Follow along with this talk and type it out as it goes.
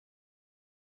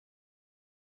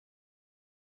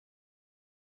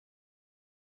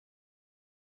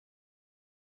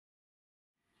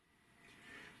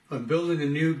I'm building a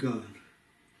new gun.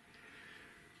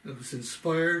 It was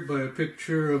inspired by a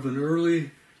picture of an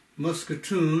early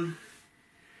musketoon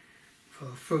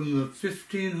from the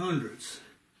 1500s.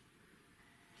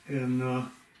 And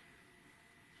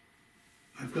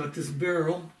I've got this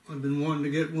barrel. I've been wanting to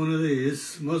get one of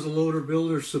these. Muzzleloader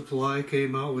Builder Supply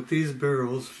came out with these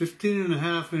barrels,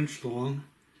 15.5-inch long,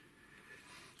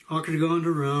 octagon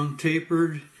to round,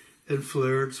 tapered and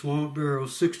flared, swamp barrel,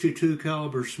 62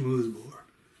 caliber smoothbore.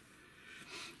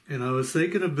 And I was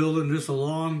thinking of building just a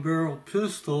long barrel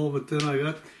pistol, but then I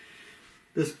got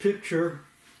this picture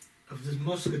of this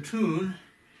musketoon,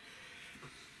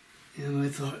 and I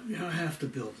thought, yeah, I have to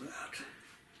build that.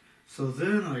 So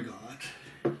then I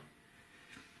got,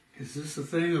 is this a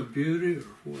thing of beauty or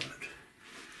what?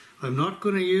 I'm not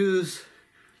going to use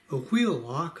a wheel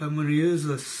lock, I'm going to use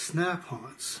a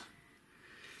Snaphaunce.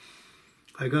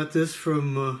 I got this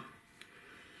from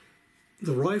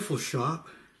the Rifle Shoppe.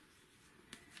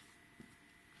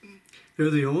 They're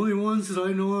the only ones that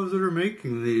I know of that are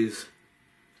making these.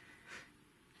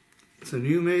 It's a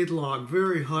new made lock,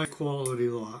 very high quality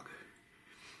lock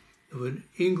of an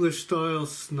English style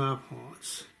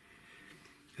Snaphaunce.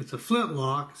 It's a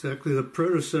flintlock, exactly the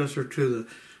predecessor to the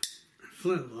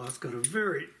flintlock. It's got a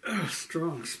very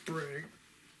strong spring.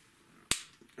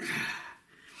 It's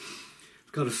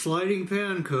got a sliding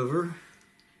pan cover.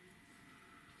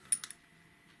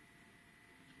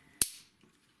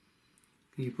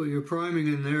 You put your priming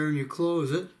in there and you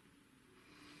close it.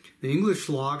 The English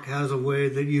lock has a way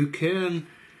that you can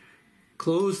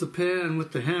close the pan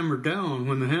with the hammer down.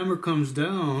 When the hammer comes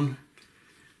down,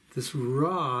 this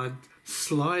rod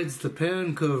slides the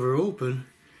pan cover open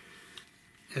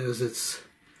as it's,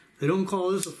 they don't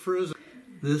call this a frizz.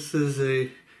 This is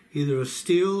either a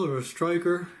steel or a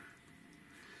striker.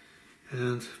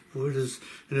 And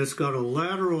it's got a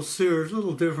lateral sear. It's a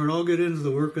little different. I'll get into the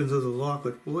workings of the lock,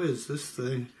 but boy, is this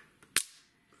thing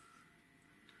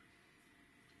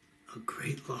a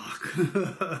great lock.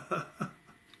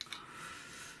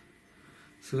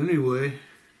 So anyway,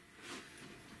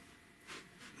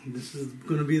 this is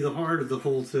going to be the heart of the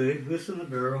whole thing. This in the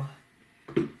barrel.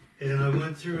 And I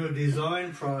went through a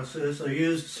design process. I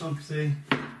used something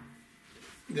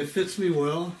that fits me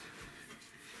well,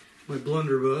 my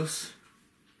blunderbuss.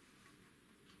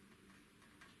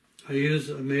 I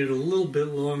made it a little bit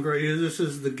longer. This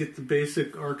is to get the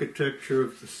basic architecture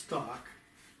of the stock.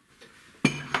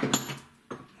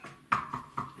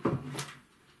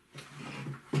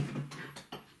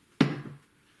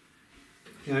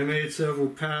 And I made several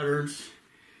patterns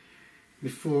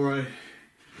before I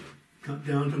got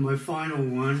down to my final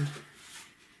one.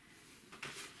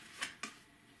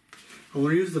 I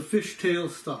want to use the fishtail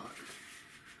stock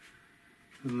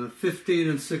from the 15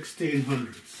 and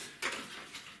 1600s.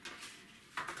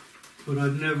 But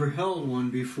I've never held one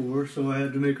before, so I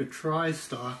had to make a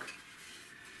tri-stock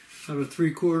out of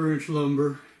 3/4 inch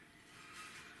lumber,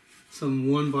 some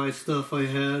 1x stuff I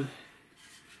had,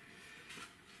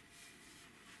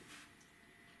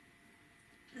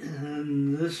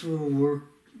 and this will work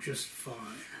just fine.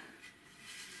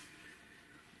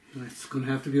 It's going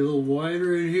to have to be a little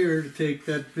wider in here to take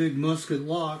that big musket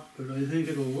lock, but I think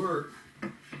it'll work.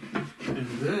 And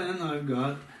then I've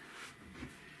got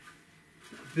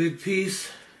big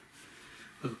piece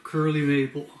of curly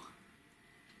maple.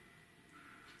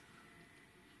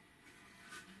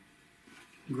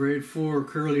 Grade 4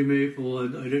 curly maple.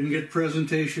 I didn't get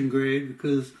presentation grade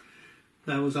because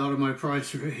that was out of my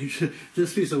price range.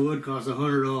 This piece of wood costs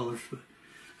 $100, but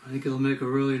I think it'll make a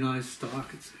really nice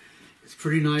stock. It's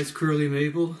pretty nice curly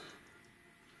maple.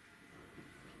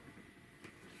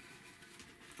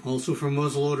 Also from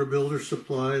Muzzleloader Builder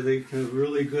Supply, they have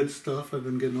really good stuff. I've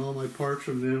been getting all my parts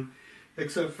from them,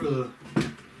 except for the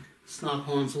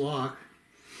Snaphaunce lock.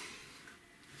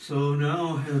 So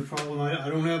now the problem, I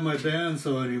don't have my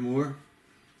bandsaw anymore.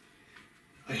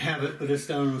 I have it, but it's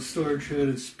down in a storage shed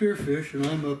in Spearfish, and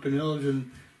I'm up in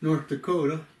Elgin, North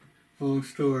Dakota. Long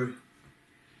story.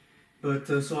 But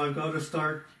so I've got to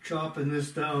start chopping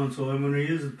this down. So I'm going to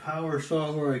use the power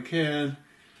saw where I can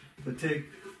to take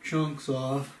chunks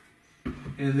off,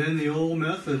 and then the old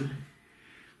method,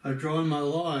 I've drawn my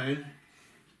line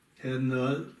and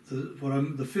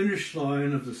the finish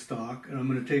line of the stock, and I'm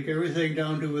going to take everything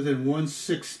down to within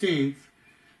 1/16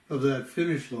 of that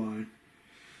finish line.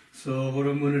 So what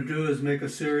I'm going to do is make a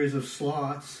series of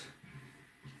slots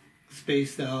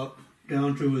spaced out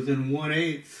down to within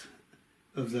 1/8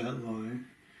 of that line.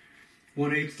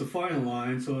 1/8 the final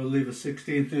line, so I'll leave a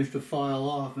 1/16 inch to file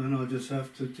off, and then I'll just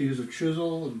have to use a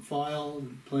chisel and file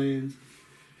and planes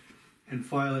and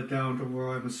file it down to where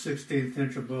I'm a 1/16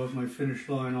 inch above my finish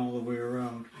line all the way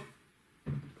around.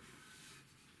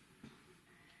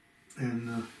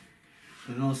 And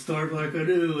I'll start like I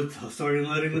do with starting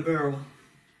inletting the barrel.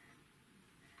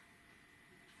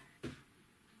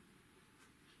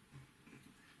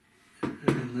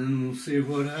 And then we'll see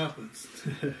what happens.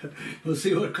 We'll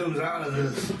see what comes out of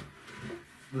this.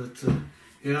 But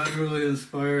yeah, I'm really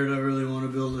inspired. I really want to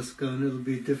build this gun. It'll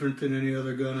be different than any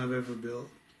other gun I've ever built.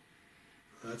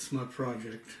 That's my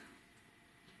project.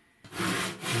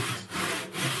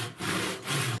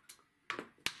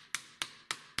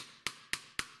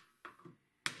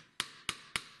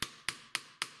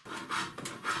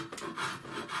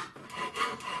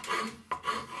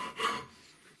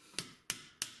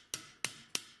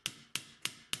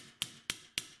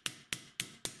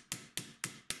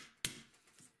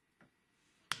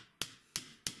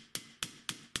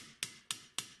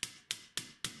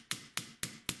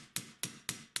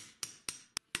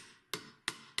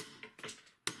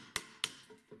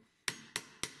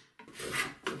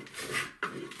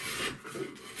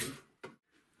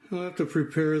 I'll have to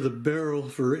prepare the barrel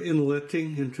for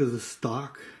inletting into the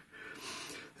stock.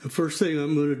 The first thing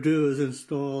I'm going to do is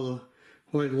install the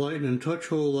White Lightning touch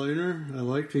hole liner. I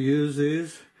like to use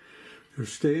these. They're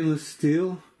stainless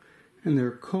steel and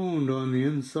they're coned on the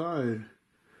inside.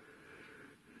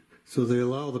 So they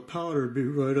allow the powder to be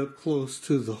right up close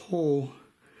to the hole,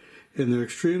 and they're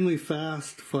extremely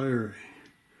fast firing.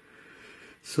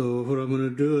 So what I'm going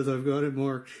to do is I've got it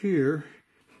marked here.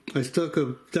 I stuck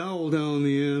a dowel down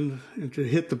the end and to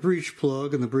hit the breech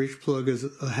plug, and the breech plug is a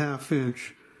 1/2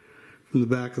 inch from the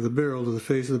back of the barrel to the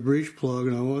face of the breech plug,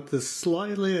 and I want this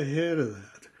slightly ahead of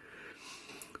that.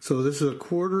 So this is a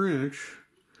 1/4 inch.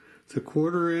 It's a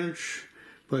 1/4 inch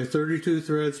by 32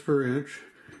 threads per inch.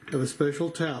 I have a special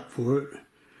tap for it.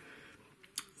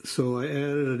 So I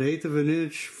added 1/8 of an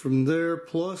inch from there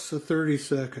plus a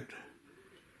 32nd.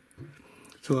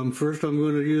 So I'm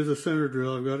going to use a center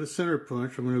drill. I've got a center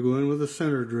punch. I'm going to go in with a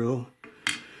center drill.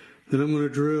 Then I'm going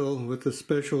to drill with the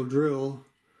special drill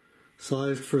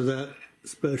sized for that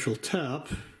special tap.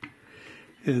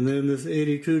 And then this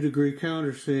 82-degree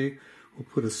countersink, we'll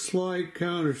put a slight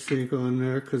countersink on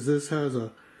there because this has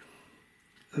an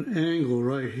angle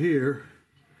right here,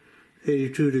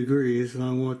 82 degrees, and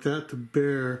I want that to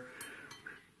bear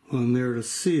on there to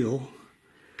seal.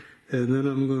 And then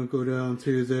I'm going to go down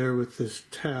through there with this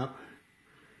tap,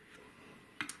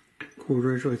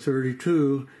 1/4 inch by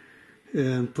 32,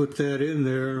 and put that in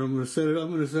there. And I'm going to set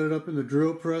it up in the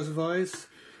drill press vise.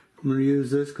 I'm going to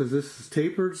use this because this is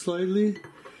tapered slightly.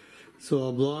 So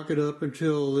I'll block it up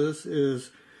until this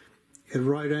is at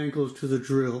right angles to the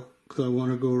drill, because I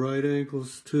want to go right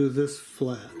angles to this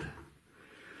flat.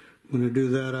 I'm going to do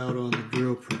that out on the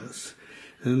drill press.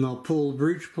 And then I'll pull the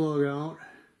breech plug out,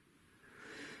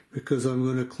 because I'm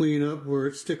going to clean up where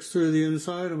it sticks through the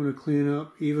inside. I'm going to clean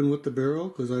up even with the barrel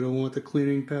because I don't want the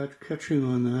cleaning patch catching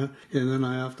on that. And then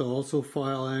I have to also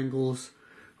file angles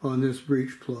on this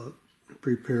breech plug,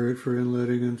 prepare it for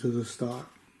inletting into the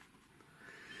stock.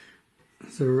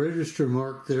 There's a register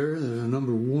mark there. There's a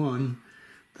number 1.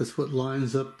 That's what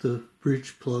lines up the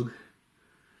breech plug.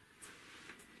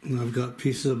 And I've got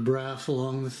pieces of brass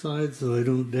along the side so I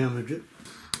don't damage it.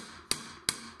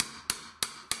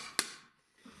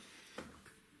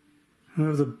 I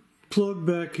have the plug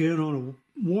back in on a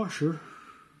washer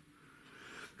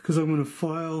because I'm going to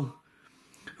file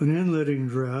an inletting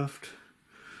draft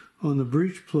on the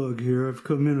breech plug here. I've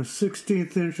come in a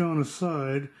 1/16 inch on a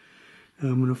side,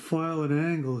 and I'm going to file an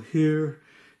angle here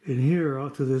and here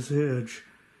out to this edge.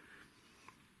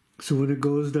 So when it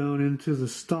goes down into the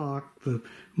stock, the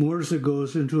mortise it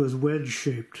goes into is wedge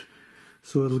shaped,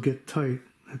 so it'll get tight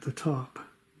at the top.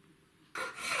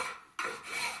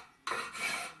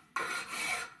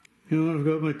 You know, I've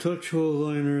got my touch hole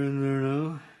liner in there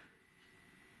now.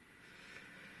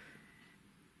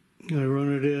 I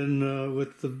run it in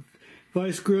with the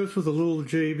vice grips with a little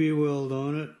JB weld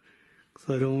on it,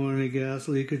 because I don't want any gas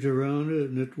leakage around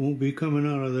it, and it won't be coming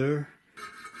out of there.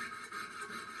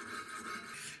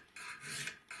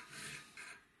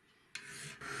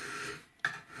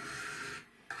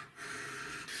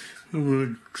 I'm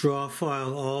going to draw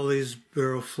file all these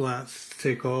barrel flats to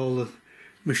take all the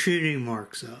machining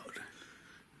marks out.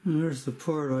 And there's the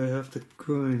part I have to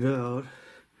grind out.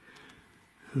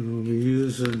 And we'll be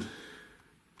using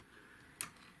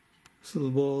this little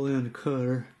ball end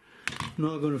cutter. I'm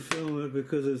not going to film it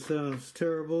because it sounds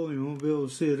terrible and you won't be able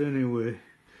to see it anyway.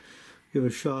 Give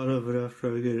a shot of it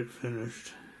after I get it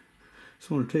finished. Just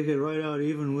want to take it right out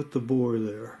even with the bore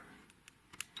there.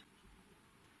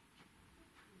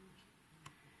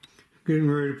 Getting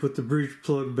ready to put the breech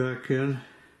plug back in.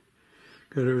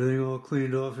 Got everything all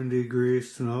cleaned off and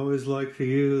degreased, and I always like to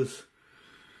use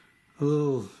a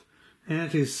little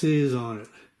anti-seize on it.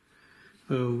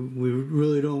 We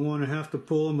really don't want to have to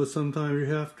pull them, but sometimes you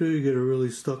have to. You get a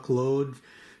really stuck load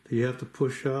that you have to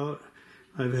push out.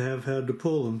 I have had to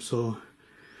pull them, so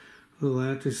a little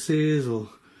anti-seize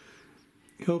will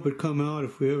help it come out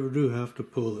if we ever do have to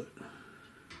pull it.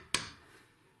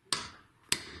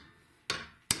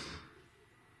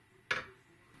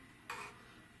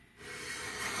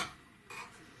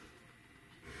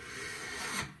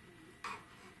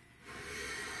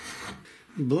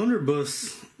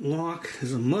 Blunderbuss lock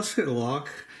is a musket lock,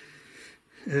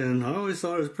 and I always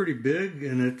thought it was pretty big,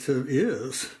 and it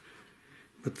is.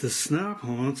 But the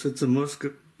Snaphaunce, it's a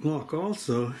musket lock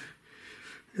also.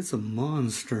 It's a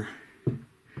monster.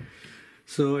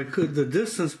 So the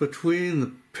distance between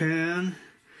the pan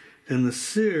and the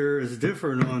sear is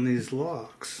different on these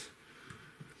locks.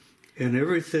 And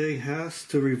everything has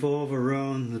to revolve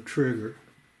around the trigger.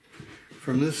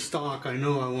 From this stock, I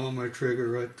know I want my trigger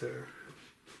right there.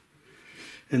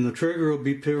 And the trigger will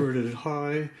be pivoted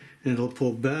high, and it'll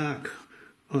pull back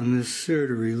on this sear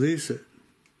to release it.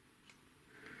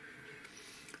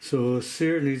 So a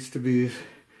sear needs to be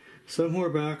somewhere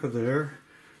back of there,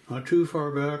 not too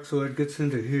far back so it gets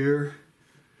into here,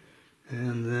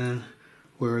 and then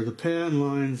where the pan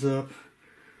lines up,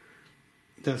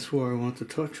 that's where I want the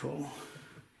touch hole.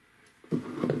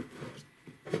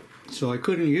 So I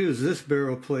couldn't use this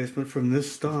barrel placement from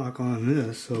this stock on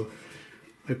this, so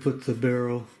I put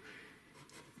the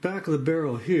back of the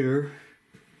barrel here,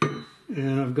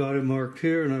 and I've got it marked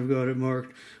here, and I've got it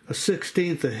marked a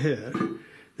 1/16 ahead.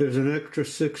 There's an extra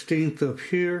 1/16 up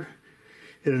here,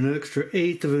 and an extra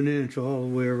 1/8 of an inch all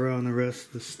the way around the rest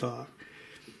of the stock.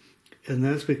 And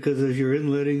that's because as you're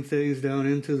inletting things down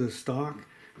into the stock,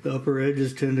 the upper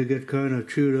edges tend to get kind of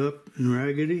chewed up and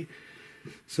raggedy.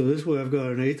 So this way I've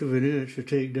got an 1/8 of an inch to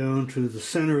take down to the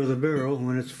center of the barrel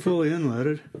when it's fully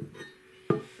inletted.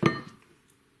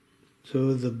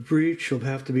 So the breech will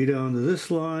have to be down to this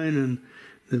line, and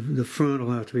the front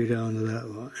will have to be down to that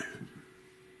line.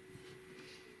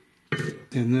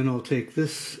 And then I'll take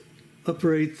this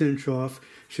upper 1/8 inch off,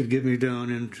 should get me down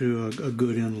into a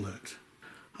good inlet.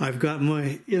 I've got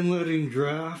my inletting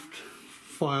draft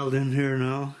filed in here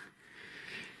now.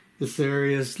 This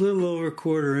area is a little over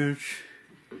 1/4 inch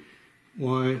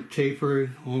wide,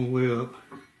 tapering all the way up.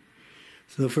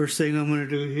 So the first thing I'm going to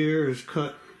do here is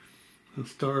cut. I'll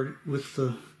start with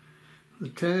the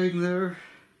tag there,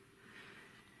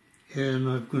 and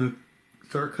I'm going to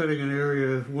start cutting an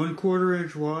area 1/4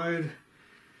 inch wide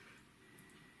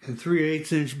and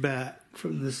 3/8 inch back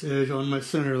from this edge on my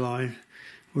center line,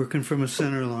 working from a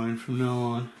center line from now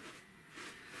on.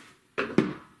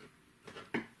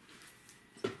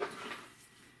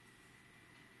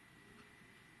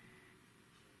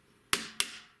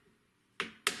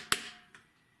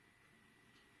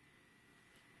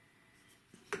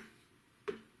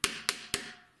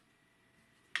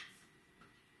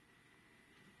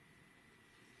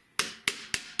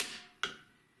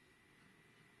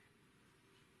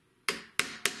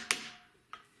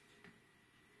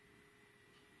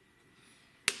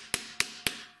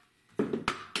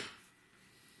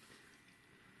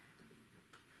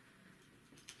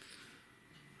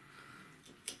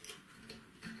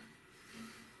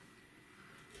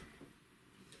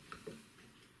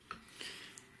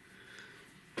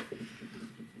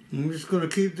 I'm just going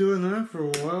to keep doing that for a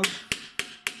while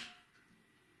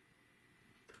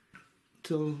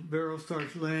until the barrel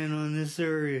starts laying on this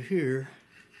area here.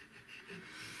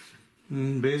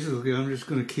 And basically I'm just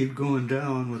going to keep going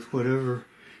down with whatever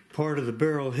part of the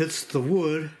barrel hits the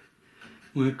wood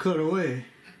when it cut away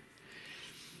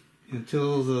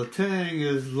until the tang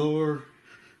is lower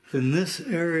than this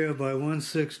area by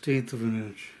 1/16 of an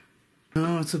inch.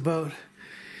 Now it's about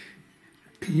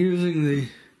using the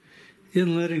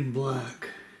inletting black,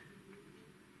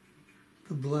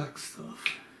 the black stuff.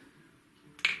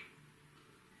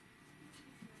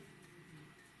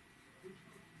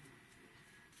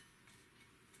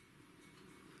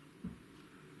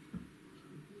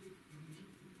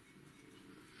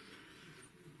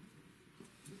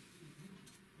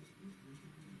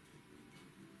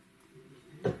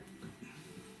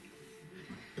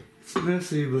 It's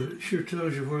messy, but it sure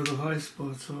tells you where the high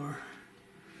spots are.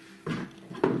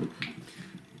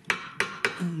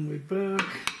 All the way back,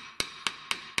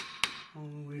 all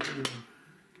the way down.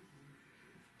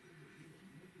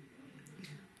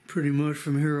 Pretty much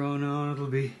from here on out, it'll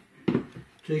be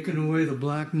taking away the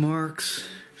black marks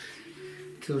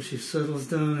until she settles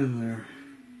down in there.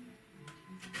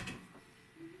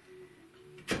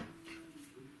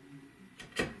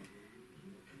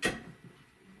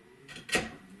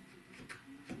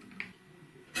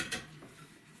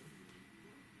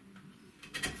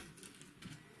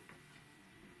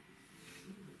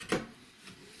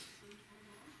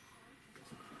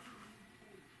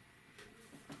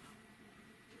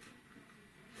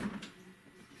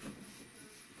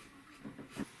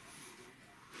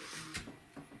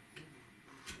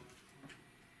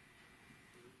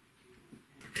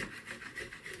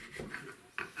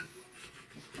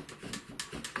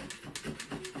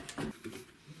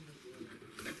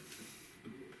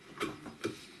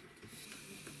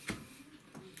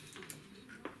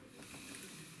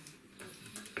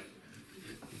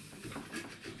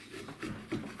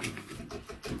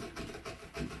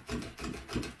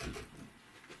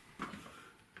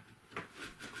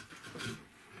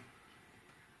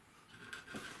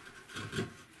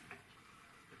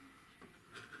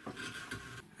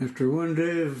 After one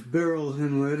day of barrel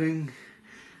inletting,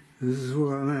 this is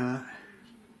where I'm at.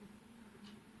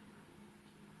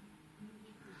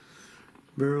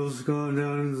 Barrel's gone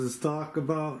down into the stock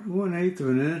about 1/8 of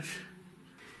an inch.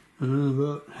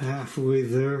 About halfway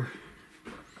there.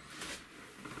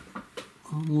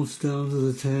 Almost down to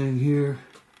the tang here.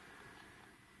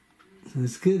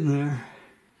 It's getting there.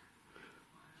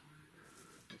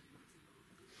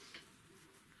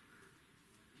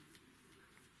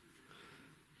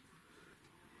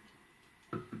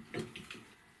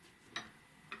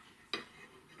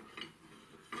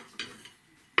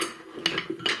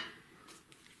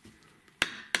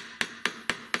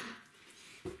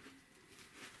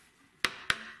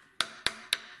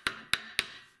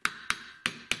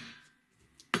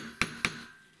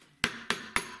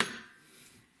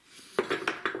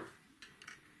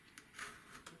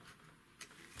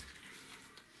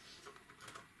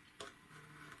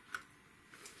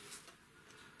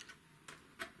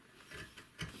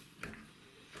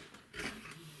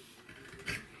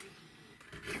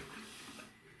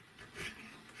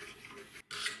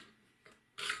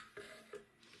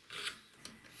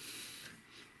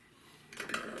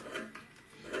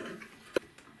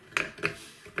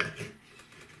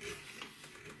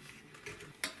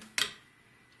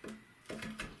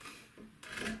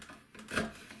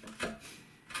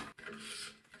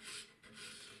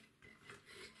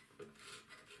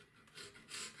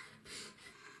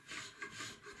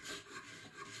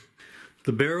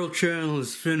 The barrel channel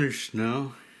is finished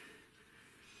now.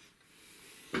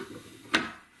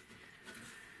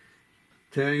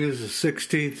 Tang is a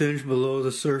 1/16 inch below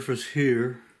the surface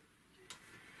here.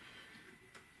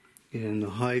 And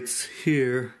the heights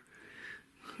here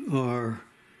are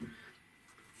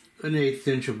 1/8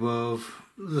 inch above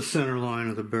the center line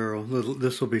of the barrel.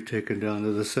 This will be taken down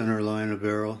to the center line of the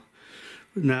barrel.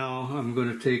 Now I'm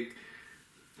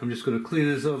just going to clean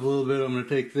this up a little bit. I'm going to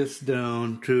take this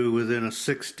down to within a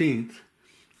 1/16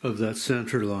 of that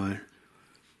center line.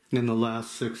 And the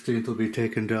last 1/16 will be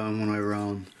taken down when I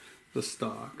round the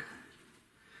stock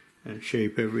and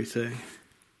shape everything.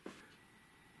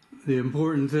 The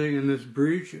important thing in this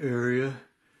breech area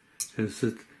is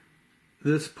that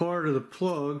this part of the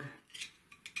plug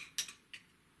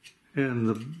and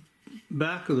the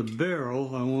back of the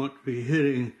barrel, I want to be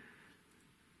hitting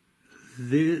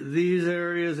these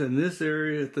areas and this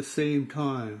area at the same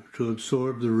time to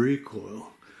absorb the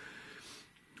recoil.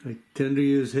 I tend to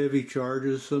use heavy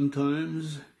charges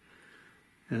sometimes,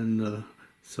 and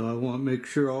so I want to make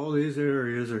sure all these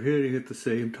areas are hitting at the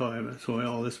same time. That's why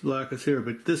all this black is here,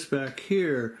 but this back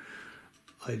here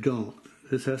I don't.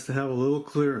 This has to have a little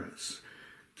clearance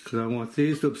because I want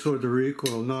these to absorb the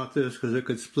recoil, not this, because it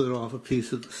could split off a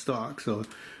piece of the stock. So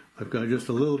I've got just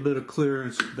a little bit of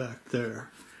clearance back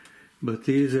there. But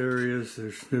these areas,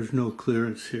 there's no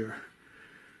clearance here.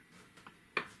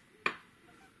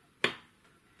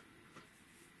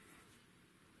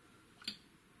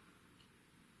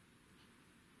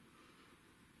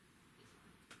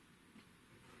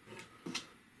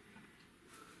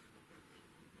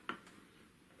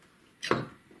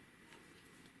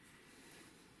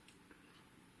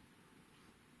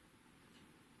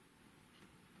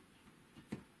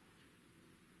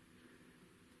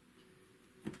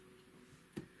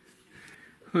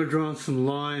 I've drawn some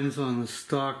lines on the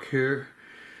stock here.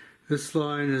 This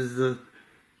line is the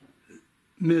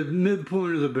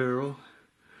midpoint of the barrel.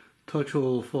 Touch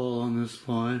hole will fall on this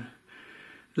line.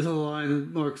 This is a line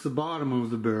that marks the bottom of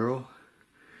the barrel.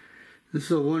 This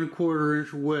is a 1/4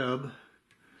 inch web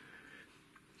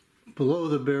below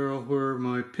the barrel where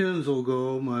my pins will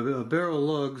go. My barrel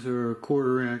lugs are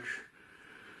 1/4 inch.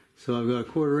 So I've got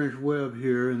a 1/4 inch web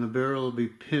here, and the barrel will be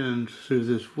pinned through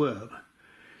this web.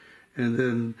 And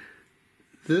then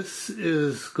this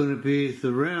is going to be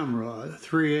the ramrod,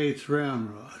 3/8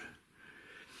 ramrod.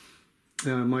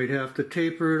 Now I might have to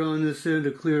taper it on this end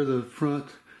to clear the front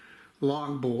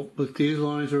lock bolt, but these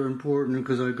lines are important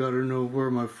because I've got to know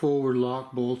where my forward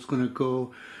lock bolt's going to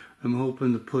go. I'm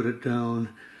hoping to put it down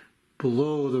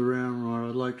below the ramrod.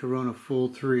 I'd like to run a full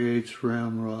 3/8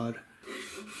 ramrod.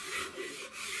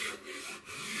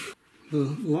 The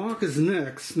lock is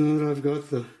next. Now that I've got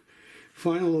the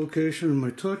final location of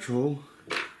my touch hole,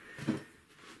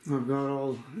 I've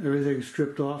got everything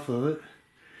stripped off of it.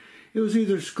 It was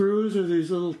either screws or these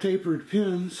little tapered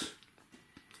pins.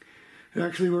 It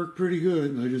actually worked pretty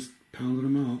good. I just pounded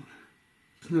them out.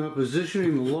 Now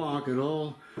positioning the lock, it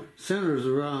all centers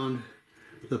around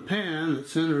the pan. It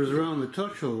centers around the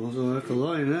touch hole, so I have to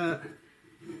line that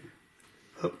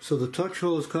up. So the touch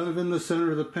hole is kind of in the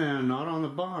center of the pan, not on the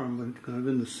bottom, but kind of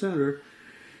in the center.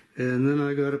 And then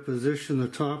I got to position the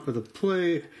top of the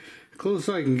plate as close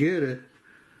as I can get it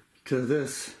to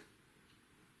this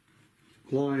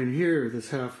line here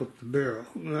that's half up the barrel.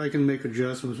 I can make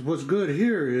adjustments. What's good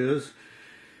here is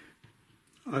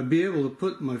I'd be able to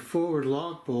put my forward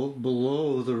lock bolt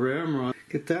below the ramrod.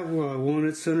 Get that where I want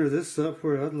it. Center this up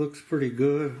where that looks pretty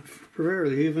good.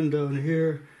 Fairly even down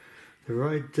here. The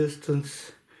right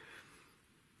distance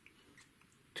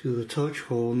to the touch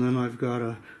hole. And then I've got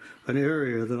an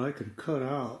area that I can cut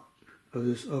out of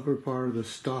this upper part of the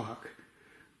stock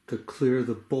to clear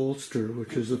the bolster,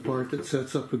 which is the part that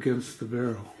sets up against the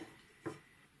barrel.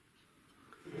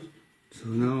 So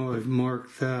now I've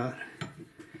marked that.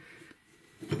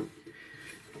 And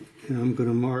I'm going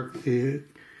to mark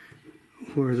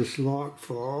where this lock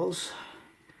falls.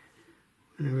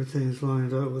 And everything's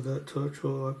lined up with that touch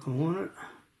hole like I want it.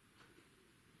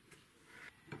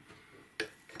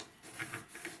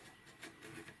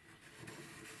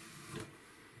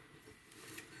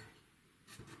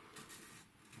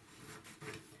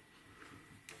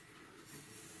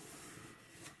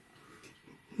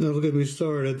 That'll get me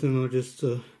started, then I'll just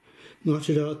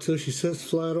notch it out till she sits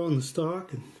flat on the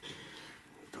stock and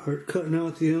start cutting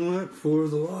out the inlet for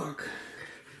the lock.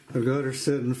 I've got her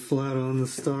sitting flat on the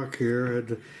stock here. I had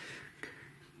to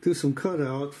do some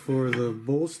cutout for the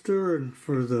bolster and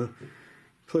for the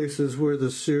places where the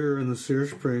sear and the sear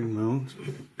spring mount.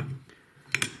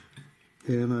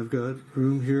 And I've got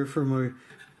room here for my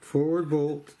forward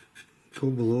bolt, go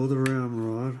below the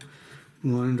ramrod,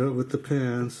 lined up with the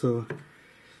pan, so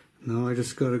now I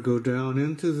just got to go down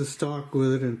into the stock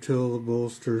with it until the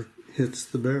bolster hits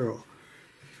the barrel.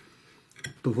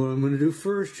 But what I'm going to do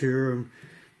first here,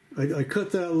 I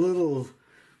cut that little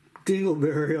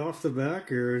dingleberry off the back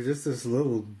here, just this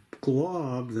little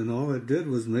glob, and all it did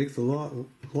was make the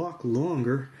lock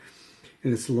longer,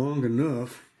 and it's long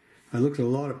enough. I looked at a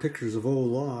lot of pictures of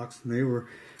old locks, and they were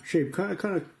shaped kind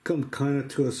of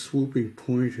to a swooping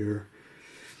point here.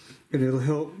 And it'll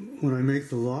help when I make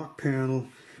the lock panel.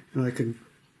 And I can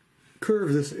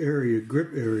curve this area,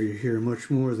 grip area here, much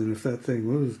more than if that thing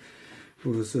was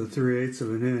 3/8 of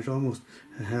an inch, almost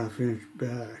a ½ inch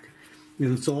back.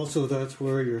 And it's also, that's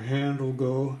where your hand will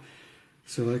go,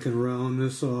 so I can round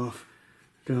this off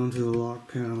down to the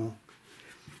lock panel.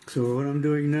 So what I'm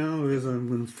doing now is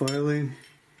I'm filing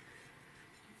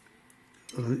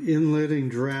an inletting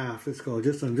draft, it's called.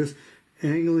 I'm just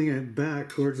angling it back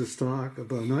towards the stock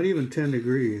about not even 10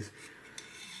 degrees.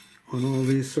 On all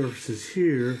these surfaces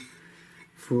here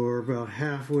for about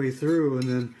halfway through, and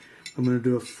then I'm going to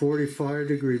do a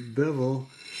 45-degree bevel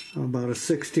about a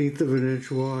 1/16 of an inch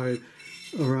wide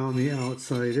around the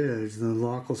outside edge. And the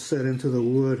lock will set into the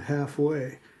wood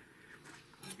halfway,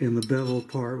 and the bevel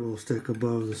part will stick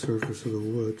above the surface of the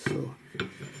wood. So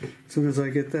as soon as I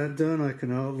get that done, I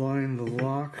can outline the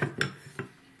lock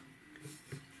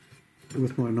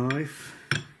with my knife.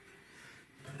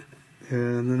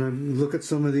 And then I look at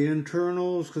some of the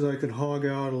internals, because I could hog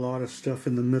out a lot of stuff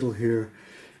in the middle here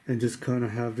and just kind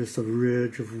of have just a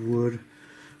ridge of wood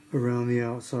around the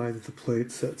outside that the plate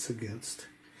sets against,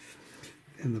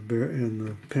 and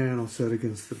the panel set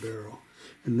against the barrel.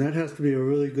 And that has to be a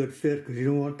really good fit, because you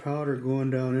don't want powder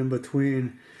going down in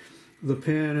between the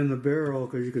pan and the barrel,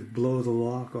 because you could blow the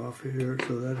lock off of here.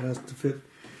 So that has to fit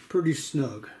pretty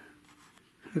snug.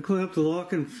 I clamped the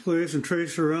lock in place and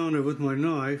traced around it with my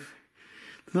knife.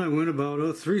 Then I went about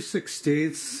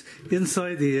 3/16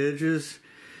 inside the edges,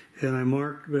 and I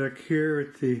marked back here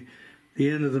at the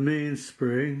end of the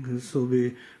mainspring. This will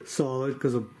be solid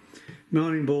because a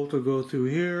mounting bolt will go through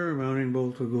here, a mounting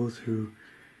bolt will go through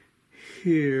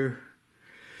here,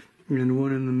 and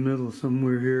one in the middle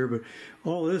somewhere here. But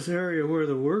all this area where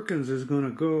the workings is going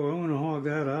to go, I want to hog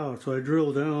that out. So I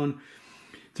drilled down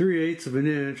 3/8 of an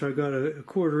inch. I got a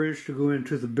 1/4 inch to go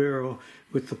into the barrel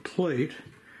with the plate.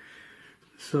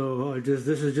 So this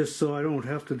is just so I don't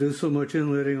have to do so much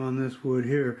inletting on this wood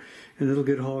here, and it'll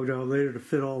get hogged out later to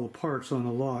fit all the parts on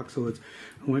the lock. So I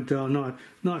went down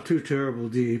not too terrible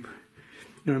deep,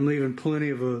 and I'm leaving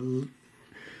plenty of a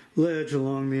ledge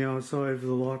along the outside of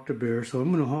the lock to bear. So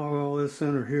I'm going to hog all this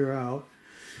center here out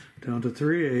down to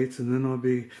 3/8, and then I'll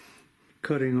be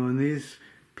cutting on these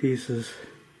pieces,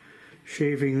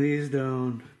 shaving these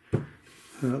down.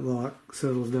 That lock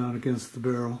settles down against the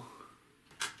barrel.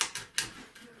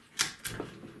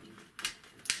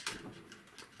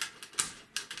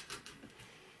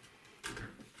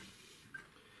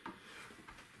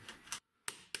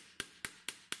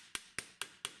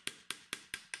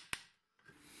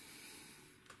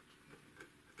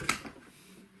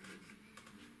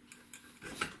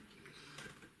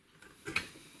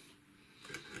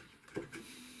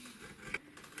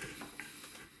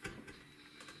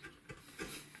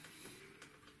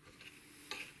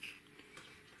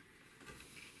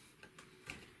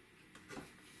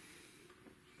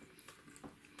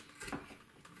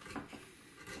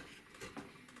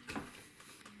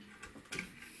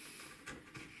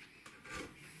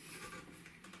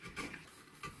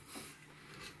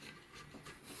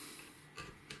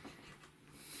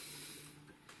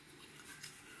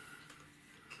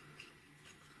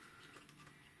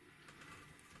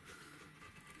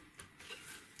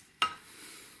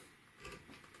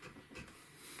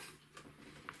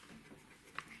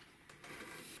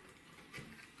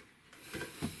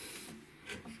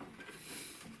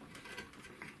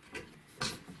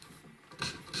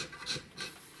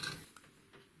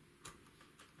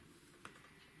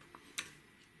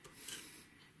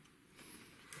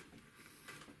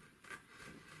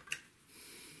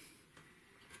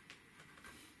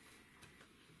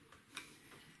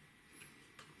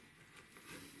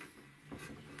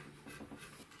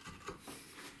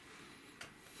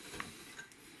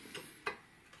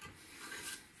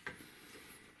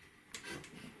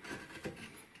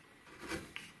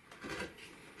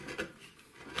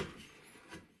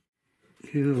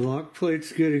 The lock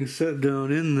plate's getting set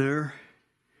down in there.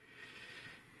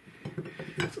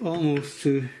 It's almost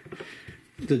to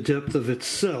the depth of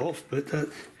itself, but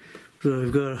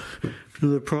I've got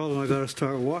another problem I got to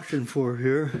start watching for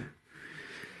here,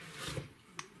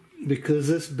 because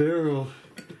this barrel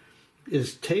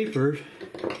is tapered.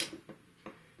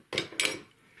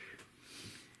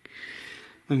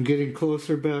 I'm getting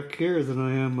closer back here than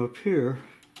I am up here,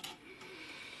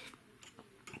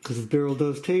 because the barrel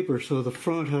does taper, so the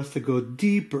front has to go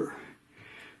deeper.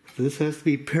 So this has to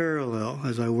be parallel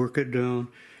as I work it down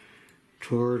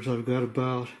towards, I've got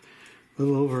about a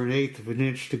little over 1/8 of an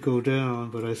inch to go down,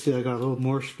 but I see I got a little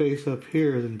more space up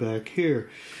here than back here.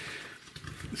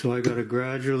 So I got to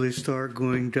gradually start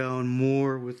going down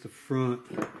more with the front.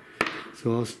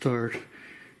 So I'll start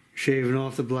shaving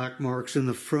off the black marks in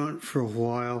the front for a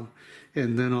while,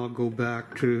 and then I'll go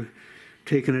back to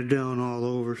taking it down all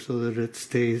over so that it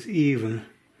stays even.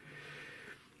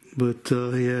 But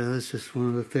yeah, that's just one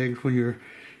of the things when you're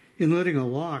inletting a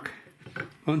lock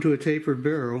onto a tapered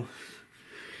barrel,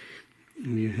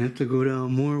 you have to go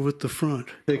down more with the front.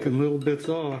 Taking little bits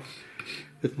off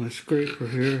with my scraper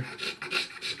here,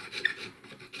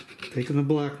 taking the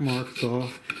black marks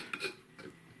off.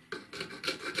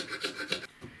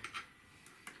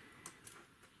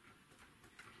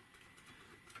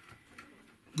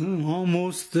 I'm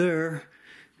almost there,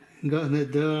 gotten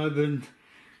it done. I've been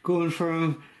going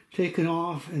from taking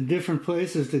off in different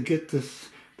places to get the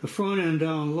front end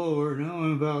down lower. Now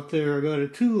I'm about there. I got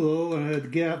it too low and I had the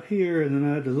gap here, and then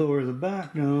I had to lower the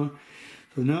back down.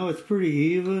 So now it's pretty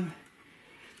even.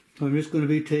 So I'm just going to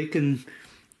be taking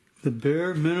the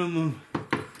bare minimum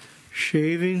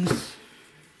shavings,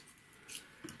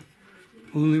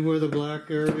 only where the black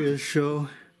areas show,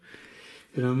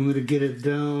 and I'm going to get it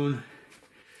down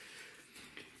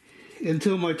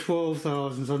until my 12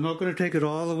 thousandths. I'm not going to take it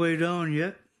all the way down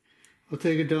yet. I'll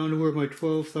take it down to where my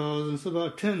 12 thousandths,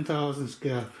 about 10 thousandths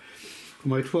gap.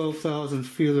 My 12 thousandths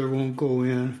feeler won't go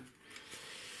in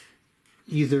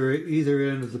either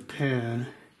end of the pan.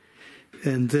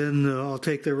 And then I'll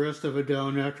take the rest of it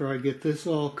down after I get this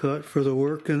all cut for the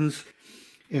workings.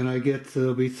 And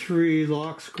there'll be 3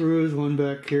 lock screws, one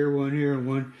back here, and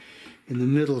one in the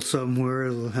middle somewhere.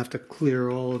 It'll have to clear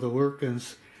all of the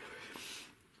workings.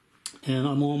 And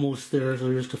I'm almost there,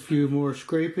 so just a few more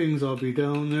scrapings, I'll be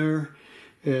down there.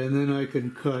 And then I can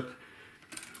cut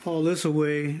all this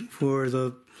away for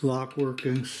the lock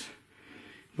workings.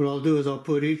 What I'll do is I'll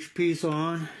put each piece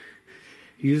on,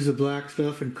 use the black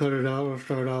stuff and cut it out. I'll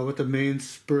start out with the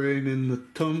mainspring and the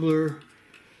tumbler,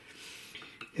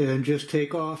 and just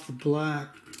take off the black,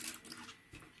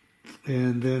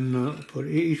 and then put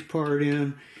each part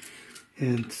in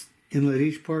and inlet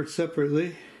each part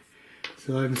separately.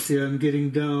 So I can see I'm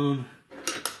getting down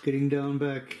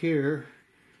back here.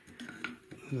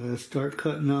 Start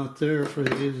cutting out there for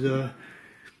these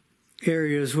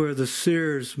areas where the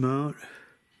sears mount.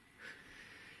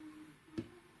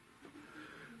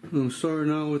 I'm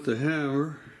starting out with the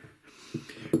hammer.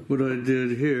 What I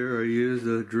did here, I used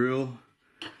a drill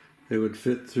that would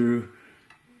fit through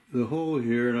the hole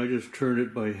here, and I just turned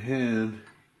it by hand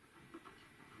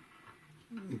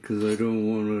because I don't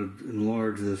want to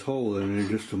enlarge this hole in it,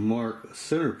 just to mark a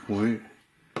center point.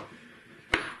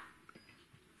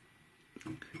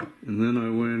 And then I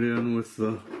went in with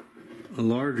a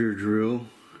larger drill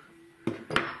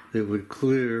that would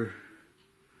clear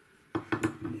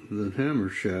the hammer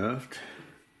shaft.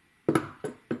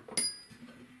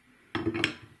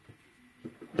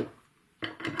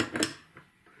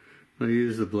 I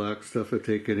used the black stuff to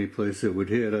take any place it would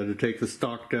hit. I had to take the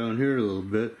stock down here a little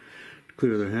bit to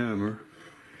clear the hammer.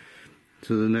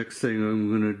 So the next thing I'm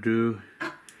going to do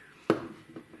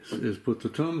is put the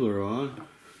tumbler on.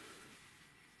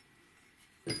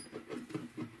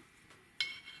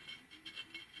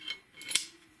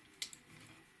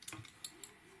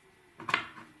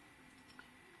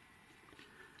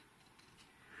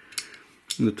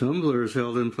 The tumbler is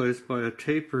held in place by a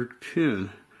tapered pin.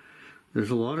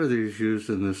 There's a lot of these used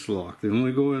in this lock. They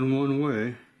only go in one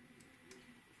way.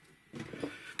 It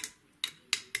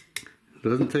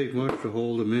doesn't take much to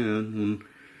hold them in.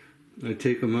 When I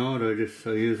take them out, I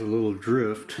use a little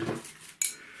drift.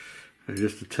 I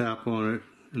just tap on it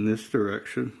in this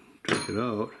direction, take it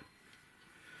out.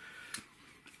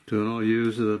 Then I'll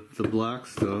use the black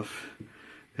stuff,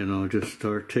 and I'll just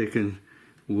start taking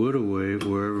wood away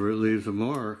wherever it leaves a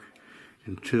mark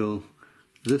until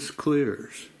this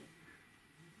clears.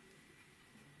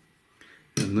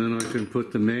 And then I can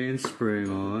put the mainspring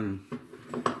on,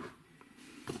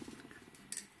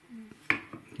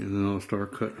 and then I'll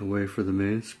start cutting away for the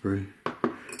mainspring.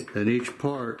 And each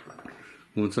part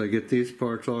Once I get these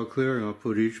parts all clear, I'll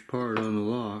put each part on the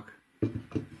lock.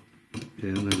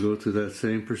 And I go through that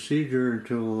same procedure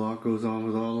until the lock goes on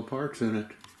with all the parts in it.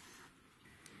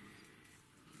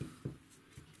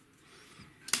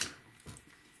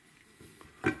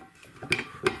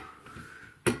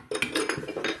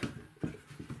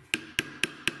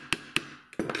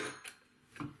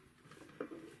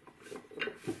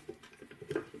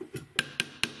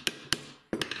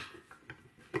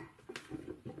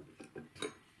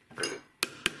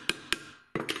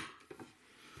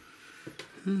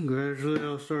 And gradually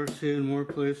I'll start seeing more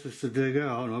places to dig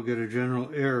out, and I'll get a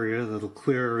general area that'll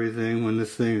clear everything when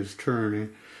this thing is turning.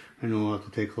 I know I'll have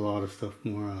to take a lot of stuff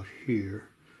more out here.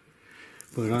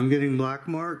 But I'm getting black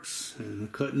marks,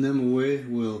 and cutting them away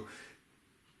will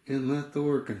inlet the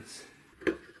workings.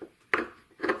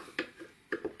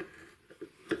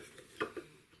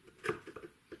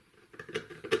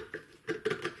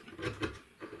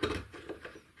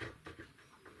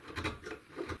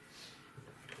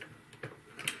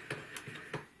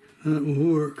 That will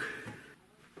work.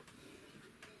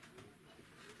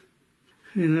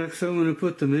 Okay, next I'm going to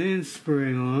put the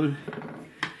mainspring on.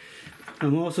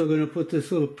 I'm also going to put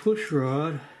this little push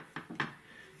rod.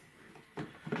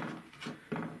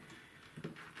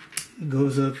 It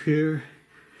goes up here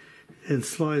and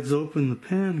slides open the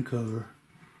pan cover.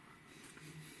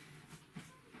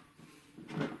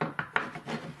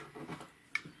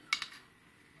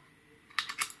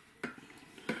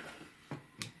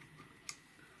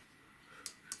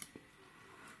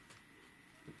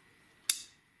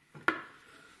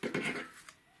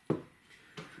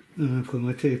 And I put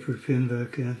my tapered pin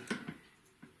back in.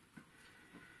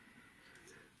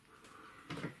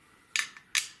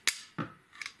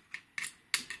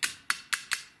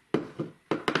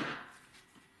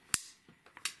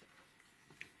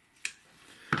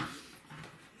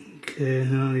 Okay,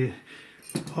 now you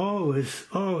always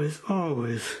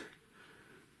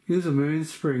use a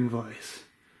mainspring vise.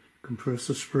 Compress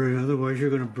the spring, otherwise you're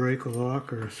going to break a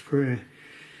lock or a spring.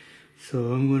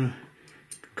 So I'm going to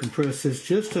compress this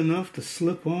just enough to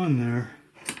slip on there.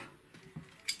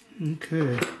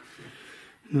 Okay,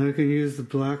 now I can use the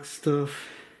black stuff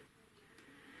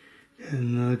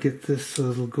and get this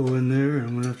so it'll go in there. And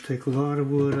I'm going to have to take a lot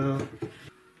of wood out.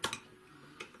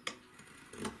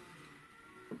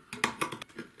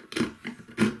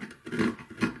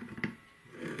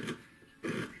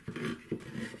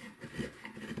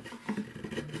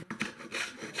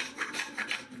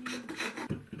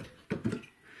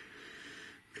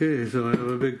 Okay, so I have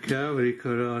a big cavity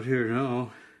cut out here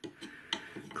now.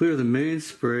 Clear the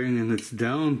mainspring in its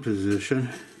down position.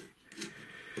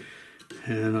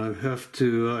 And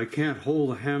I can't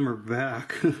hold the hammer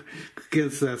back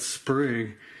against that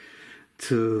spring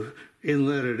to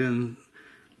inlet it in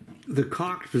the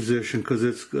cocked position, because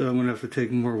I'm going to have to take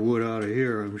more wood out of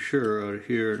here, I'm sure, out of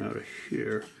here and out of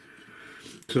here.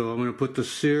 So I'm going to put the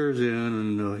sears in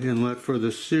and inlet for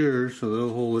the sears so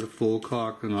they'll hold it full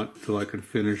cock until I can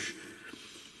finish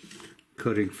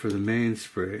cutting for the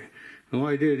mainspray. And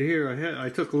what I did here, I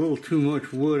took a little too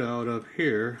much wood out up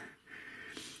here,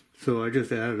 so I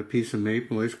just added a piece of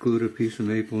maple. I just glued a piece of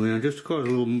maple in just to cause a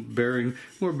little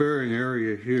more bearing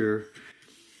area here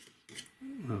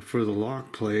for the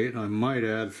lock plate. I might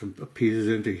add some pieces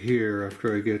into here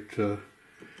after I get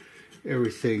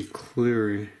everything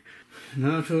clearing.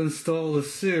 Now to install the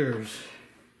sears.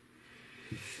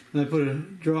 I put a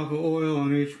drop of oil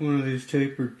on each one of these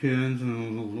tapered pins and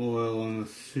a little oil on the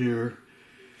sear.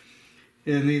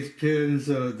 And these pins,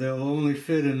 they'll only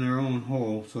fit in their own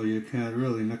hole, so you can't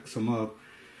really mix them up.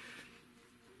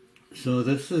 So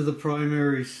this is the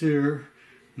primary sear,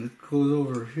 and it goes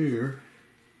over here.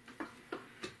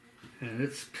 And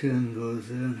its pin goes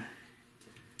in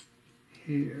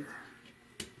here.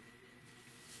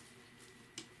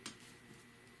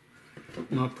 I'm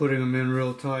not putting them in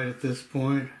real tight at this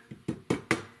point.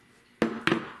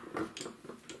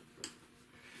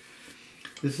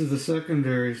 This is the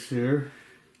secondary sear.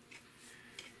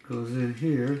 Goes in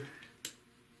here.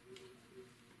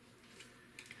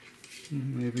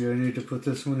 Maybe I need to put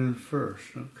this one in first.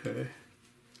 Okay.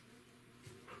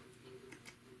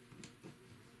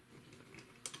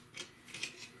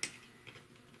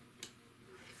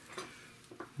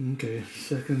 Okay,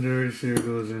 secondary sear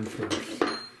goes in first.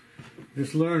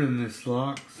 Just learning this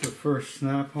lock. It's the first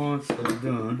Snaphaunce I've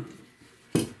done.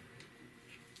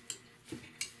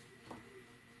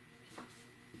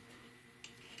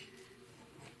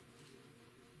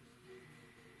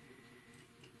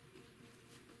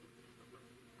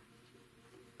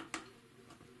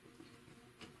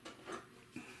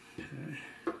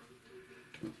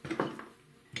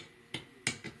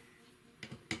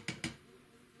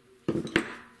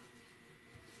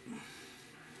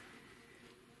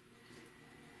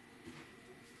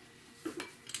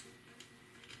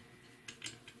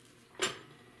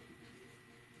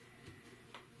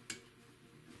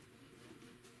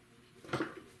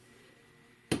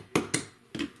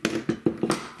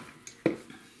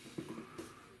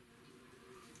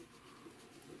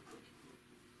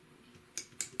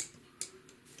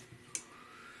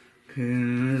 Okay,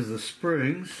 and there's the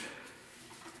springs.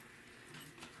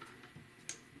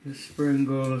 This spring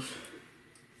goes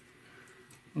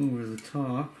over the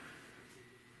top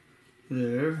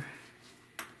there.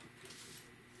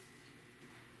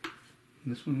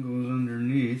 This one goes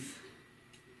underneath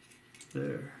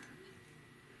there.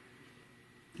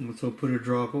 Also put a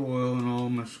drop of oil in all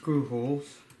my screw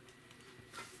holes.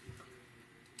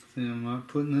 See, I'm not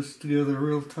putting this together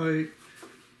real tight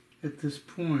at this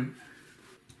point.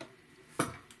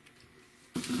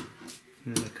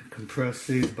 And I can compress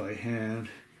these by hand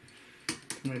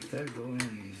to make that go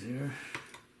in easier.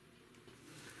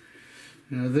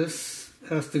 Now this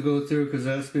has to go through because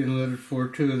that's being leaded for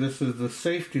too. This is the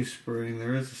safety spring.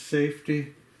 There is a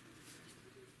safety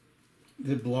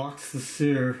that blocks the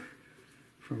sear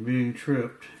from being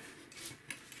tripped.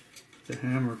 The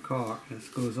hammer cock. This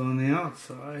goes on the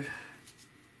outside.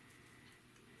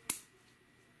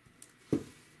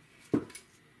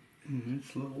 And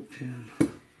this little pin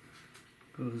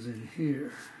goes in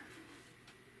here.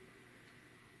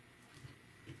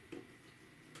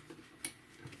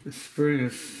 This spring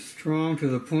is strong to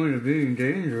the point of being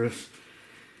dangerous.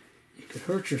 You could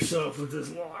hurt yourself with this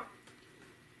lock.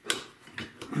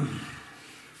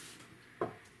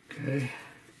 Okay.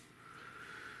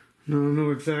 Now I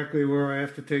know exactly where I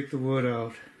have to take the wood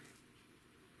out.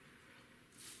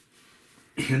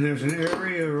 And there's an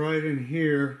area right in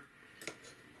here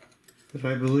that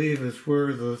I believe is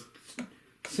where the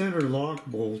center lock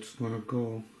bolt's going to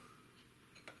go.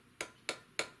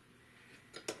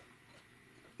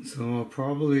 So I'll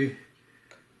probably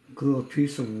glue a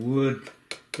piece of wood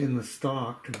in the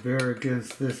stock to bear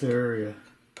against this area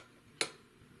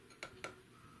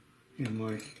in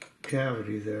my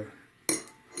cavity there.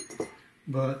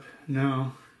 But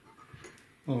now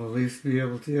I'll at least be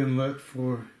able to inlet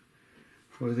for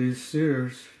these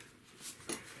sears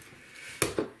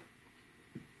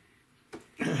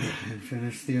and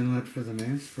finish the inlet for the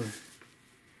mainspring.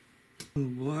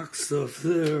 Black stuff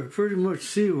there, pretty much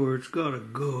see where it's got to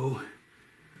go.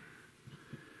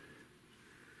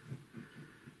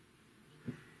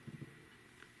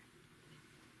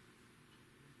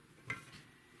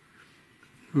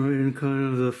 Right in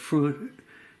kind of the front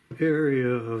area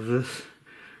of this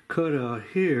cutout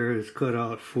here is cut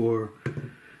out for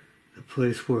the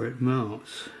place where it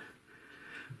mounts.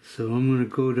 So I'm going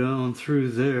to go down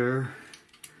through there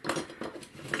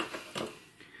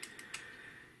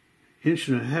 1.5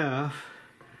 inches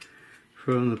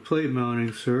from the plate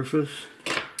mounting surface,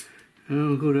 and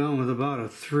I'll go down with about a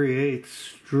 3/8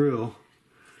 drill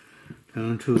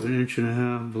down to 1.5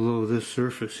 inches below this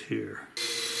surface here.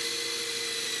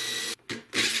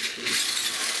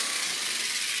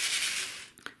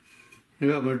 I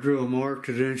got my drill marked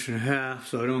at 1.5 inches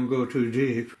so I don't go too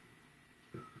deep.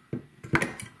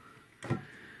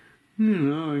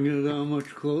 Now I can get it down much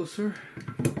closer.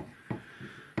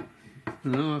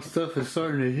 Now stuff is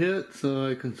starting to hit, so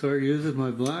I can start using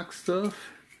my black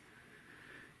stuff.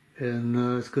 And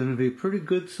it's going to be a pretty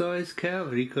good sized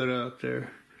cavity cut out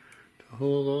there to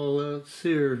hold all that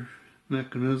sear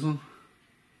mechanism.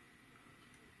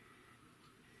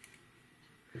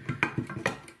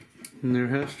 And there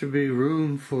has to be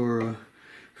room for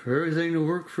everything to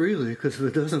work freely, because if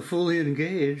it doesn't fully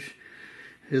engage,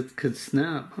 it could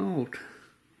snap out.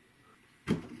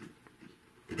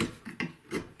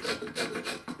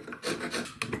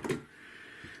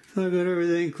 So I got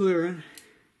everything clearing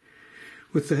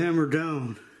with the hammer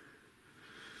down.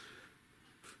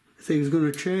 Things going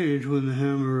to change when the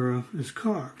hammer is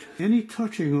cocked. Any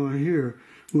touching on here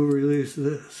will release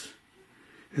this,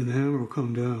 and the hammer will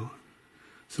come down.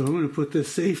 So I'm going to put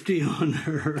this safety on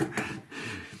there.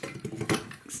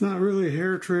 It's not really a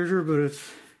hair trigger, but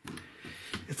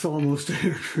it's almost a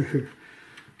hair trigger.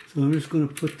 So I'm just going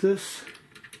to put this.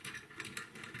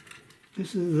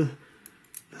 This is the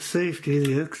safety,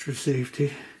 the extra safety.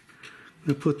 I'm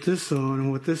going to put this on,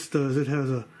 and what this does, it has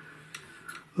a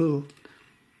little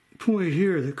point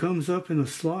here that comes up in the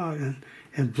slot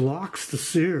and blocks the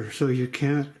sear, so you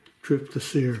can't trip the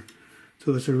sear.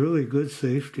 So it's a really good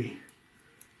safety.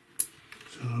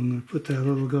 So I'm going to put that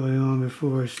little guy on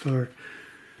before I start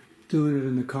doing it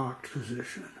in the cocked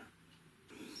position.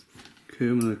 Okay,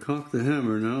 I'm going to cock the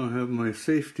hammer now. I have my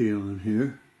safety on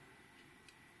here.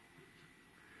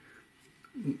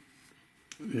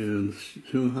 and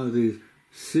show how these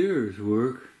sears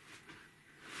work.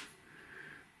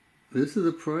 This is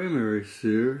the primary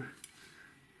sear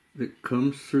that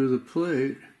comes through the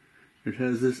plate. It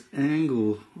has this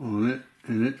angle on it,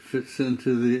 and it fits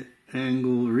into the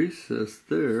angle recess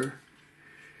there.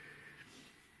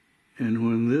 And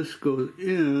when this goes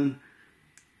in,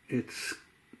 it's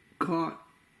caught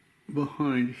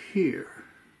behind here.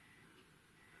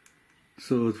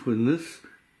 So it's when this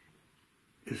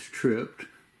is tripped,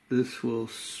 this will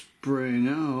spring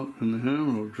out and the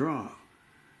hammer will drop.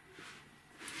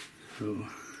 So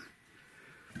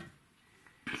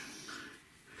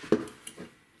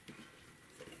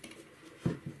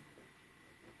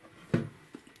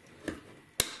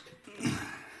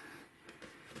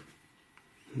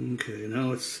okay,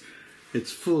 now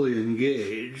it's fully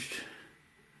engaged.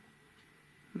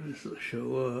 This will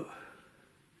show up.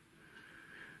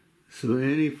 So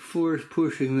any force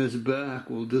pushing this back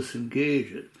will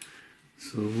disengage it.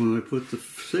 So when I put the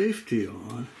safety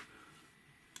on,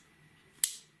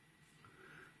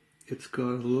 it's got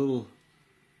a little,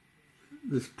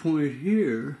 this point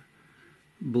here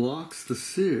blocks the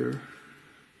sear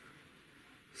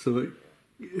so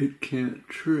it can't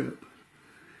trip.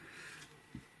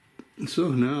 So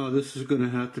now this is going to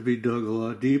have to be dug a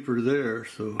lot deeper there.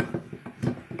 So,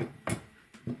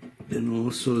 and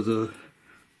also the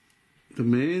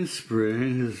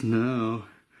mainspring is now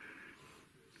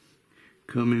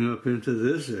coming up into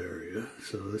this area,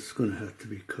 so this is going to have to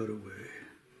be cut away.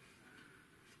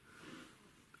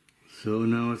 So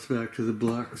now it's back to the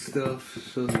black stuff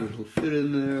so that it'll fit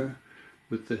in there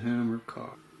with the hammer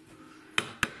cock.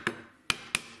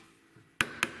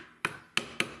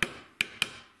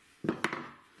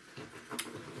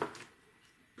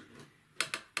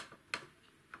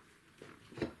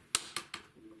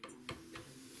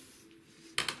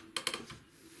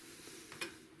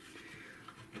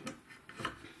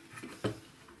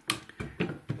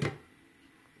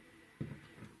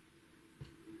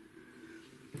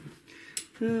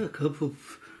 Yeah, a couple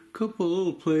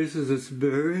little places it's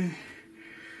buried.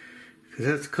 It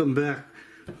has to come back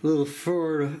a little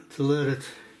forward to let it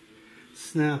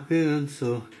snap in.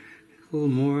 So a little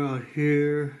more out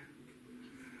here,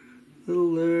 a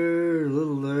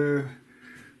little there,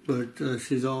 but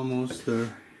she's almost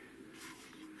there.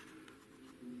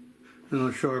 And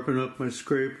I'll sharpen up my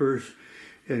scrapers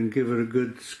and give it a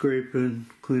good scraping,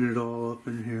 clean it all up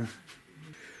in here.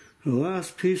 The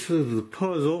last piece of the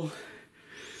puzzle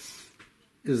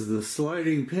is the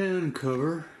sliding pan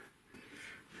cover.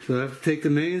 So I have to take the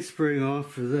mainspring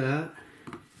off for that,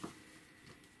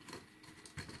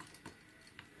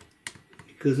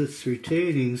 because its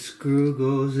retaining screw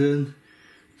goes in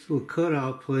this little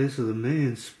cutout place of the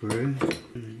mainspring,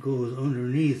 and it goes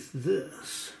underneath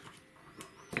this.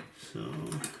 So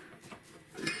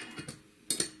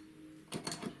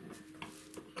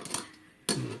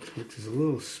which is a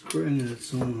little spring in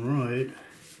its own right.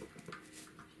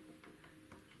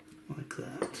 Like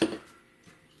that.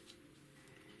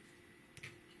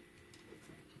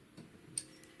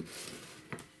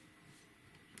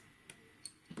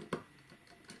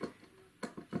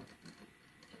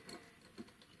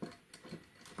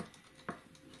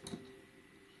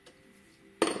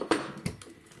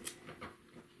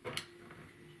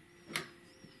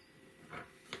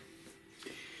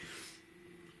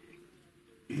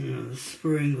 Yeah, the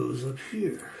spring goes up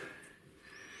here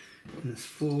in this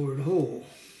forward hole.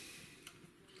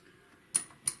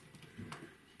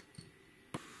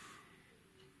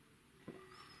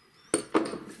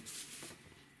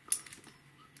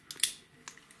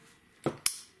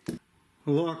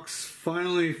 The lock's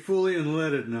finally fully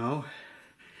inletted now.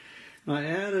 I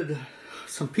added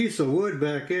some piece of wood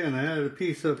back in. I added a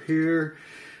piece up here,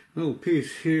 a little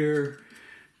piece here.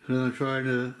 And I'm trying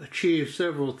to achieve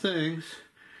several things.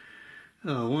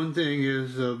 One thing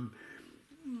is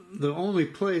the only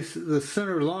place the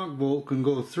center lock bolt can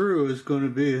go through is going to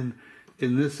be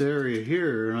in this area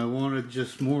here, and I wanted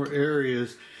just more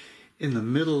areas in the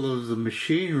middle of the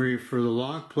machinery for the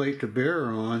lock plate to bear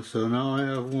on. So now I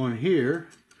have one here.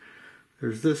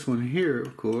 There's this one here,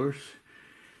 of course,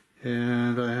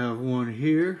 and I have one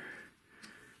here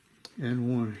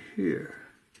and one here.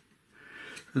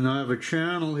 And I have a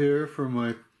channel here for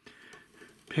my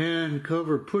pan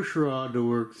cover push rod to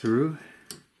work through.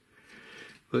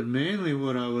 But mainly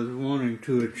what I was wanting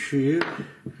to achieve,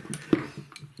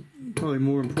 probably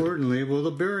more importantly, well,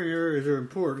 the bearing areas are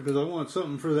important because I want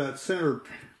something for that center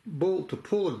bolt to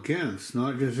pull against,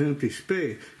 not just empty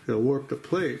space. It'll warp the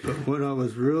plate. But what I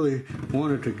was really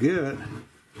wanted to get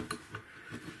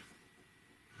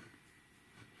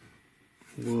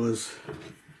was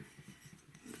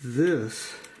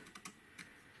this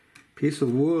piece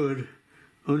of wood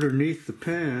underneath the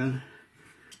pan,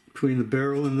 between the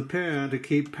barrel and the pan, to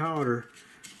keep powder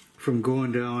from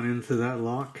going down into that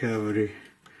lock cavity.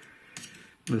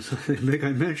 Like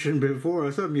I mentioned before,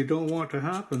 that's something you don't want to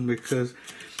happen, because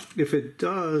if it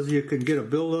does, you can get a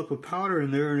buildup of powder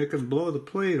in there and it can blow the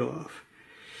plate off.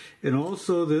 And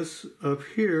also this up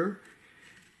here,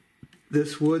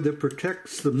 this wood that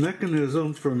protects the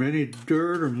mechanism from any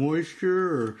dirt or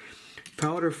moisture or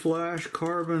powder flash,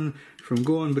 carbon from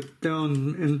going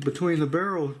down in between the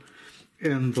barrel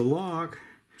and the lock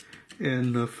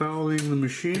and fouling the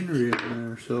machinery in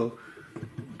there. So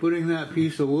putting that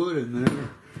piece of wood in there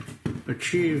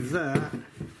achieves that.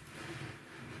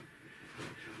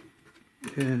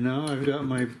 And now I've got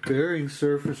my bearing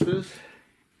surfaces.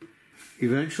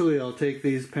 Eventually I'll take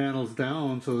these panels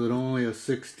down so that only a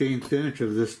 1/16 inch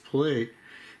of this plate,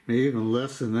 maybe even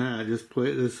less than that, just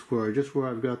where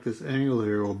I've got this angle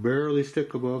here, will barely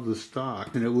stick above the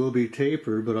stock, and it will be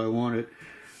tapered, but I want it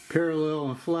parallel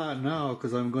and flat now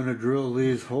because I'm going to drill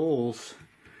these holes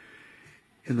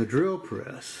in the drill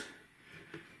press.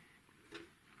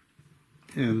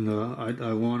 And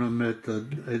I want them at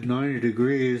 90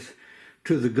 degrees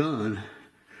to the gun,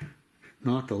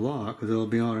 not the lock, because they'll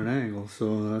be on an angle.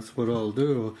 So that's what I'll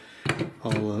do.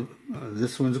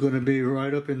 This one's going to be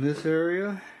right up in this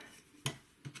area.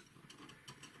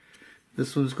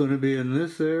 This one's going to be in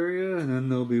this area, and then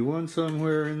there'll be one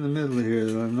somewhere in the middle here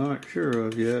that I'm not sure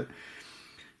of yet.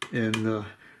 And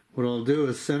what I'll do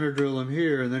is center drill them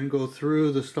here, and then go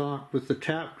through the stock with the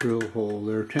tap drill hole.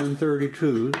 They're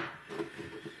 1032.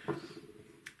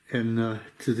 And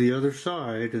to the other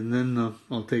side, and then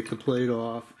I'll take the plate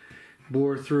off,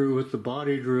 bore through with the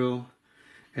body drill,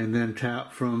 and then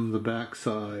tap from the back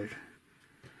side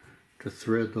to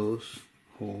thread those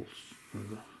holes for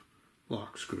the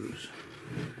lock screws.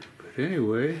 But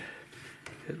anyway,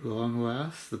 at long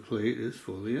last, the plate is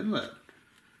fully inlet.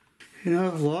 You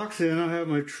know, the lock's in. I have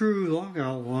my true lock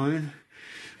outline.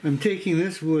 I'm taking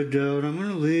this wood out. I'm going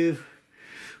to leave.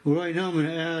 Well, right now I'm going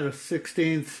to add a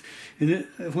 1/16,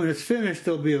 and when it's finished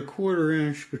there'll be a 1/4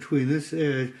 inch between this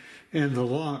edge and the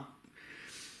lock,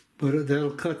 but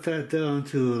that'll cut that down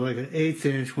to like an 1/8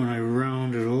 inch when I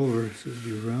round it over, so it'll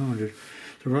be rounded.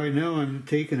 So right now I'm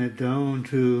taking it down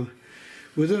to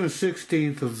within a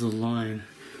 1/16 of the line,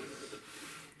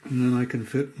 and then I can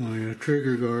fit my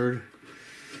trigger guard.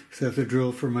 Just have to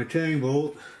drill for my tang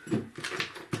bolt.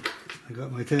 I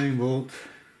got my tang bolt.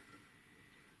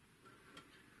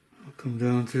 I'll come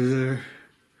down through there.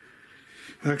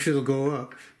 Actually, it'll go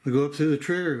up. It'll go up through the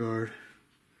trigger guard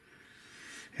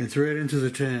and thread into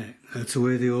the tank. That's the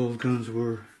way the old guns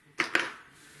were.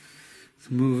 It's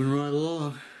moving right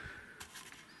along.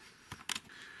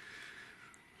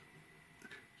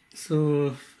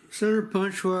 So, center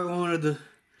punch where I wanted the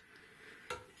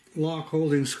lock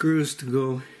holding screws to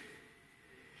go.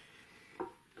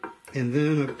 And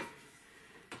then I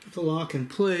put the lock in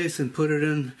place and put it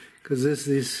in, because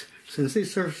since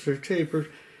these surfaces are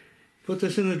tapered, put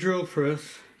this in the drill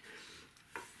press.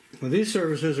 Well, these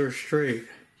surfaces are straight,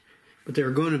 but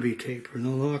they're going to be tapered, and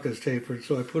the lock is tapered.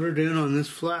 So I put it in on this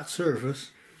flat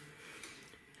surface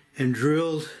and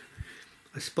drilled.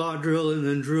 I spot drilled and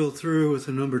then drilled through with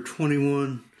a number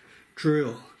 21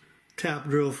 drill, tap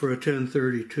drill for a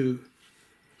 1032.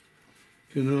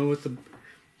 You know, with the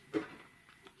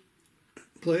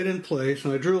plate in place,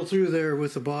 and I drill through there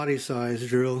with a body size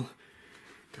drill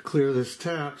to clear this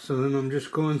tap. So then I'm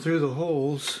just going through the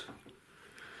holes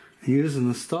using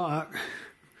the stock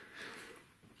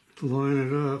to line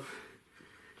it up.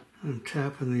 I'm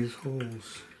tapping these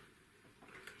holes.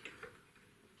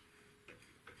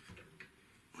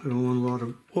 I don't want a lot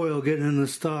of oil getting in the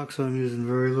stock, so I'm using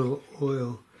very little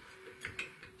oil.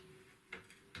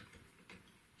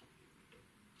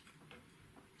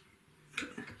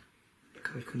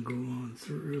 I can go on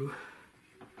through.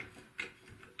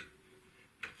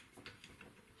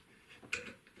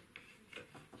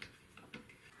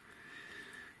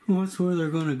 Well, that's where they're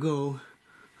going to go.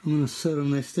 I'm going to set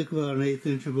them, they stick about an 1/8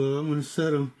 inch above. I'm going to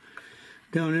set them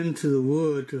down into the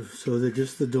wood so that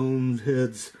just the domed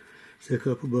heads stick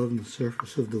up above the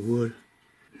surface of the wood.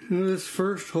 You know, this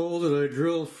first hole that I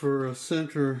drilled for a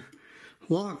center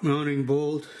lock mounting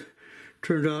bolt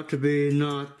turned out to be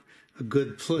not a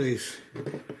good place.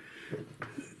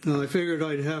 Now I figured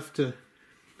I'd have to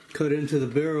cut into the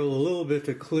barrel a little bit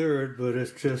to clear it, but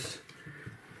it's just,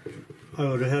 I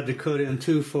would have had to cut in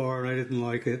too far and I didn't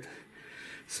like it.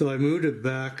 So I moved it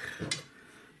back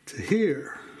to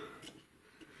here.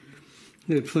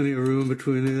 They had plenty of room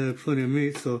between them, they had plenty of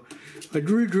meat, so I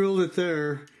re-drilled it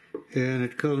there and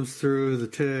it comes through the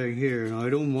tang here. Now I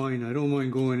don't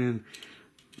mind going in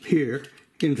here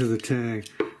into the tang,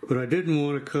 but I didn't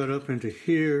want to cut up into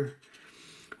here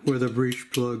where the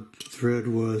breech plug thread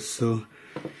was, so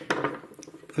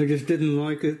I just didn't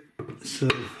like it, so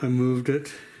I moved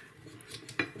it.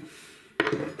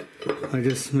 I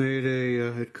just made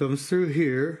it comes through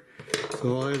here,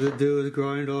 so all I have to do is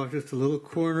grind off just a little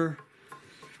corner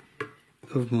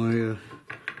of my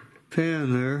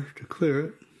pan there to clear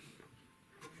it.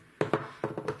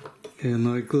 And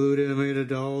I glued it, I made a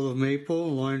dowel of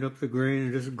maple, lined up the grain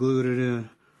and just glued it in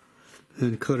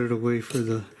and cut it away for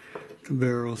the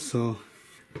barrel. So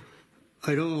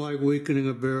I don't like weakening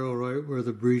a barrel right where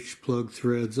the breech plug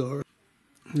threads are.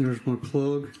 There's my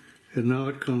plug, and now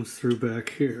it comes through back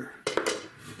here,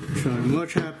 which I'm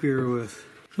much happier with.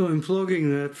 So I'm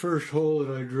plugging that first hole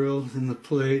that I drilled in the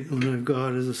plate, and I've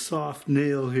got is a soft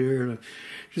nail here, and I've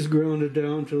just ground it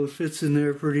down till it fits in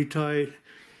there pretty tight.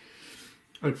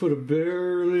 I put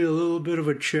barely a little bit of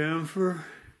a chamfer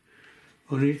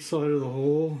on each side of the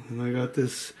hole, and I got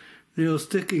this nail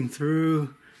sticking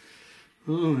through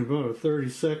only about a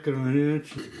 32nd of an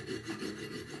inch.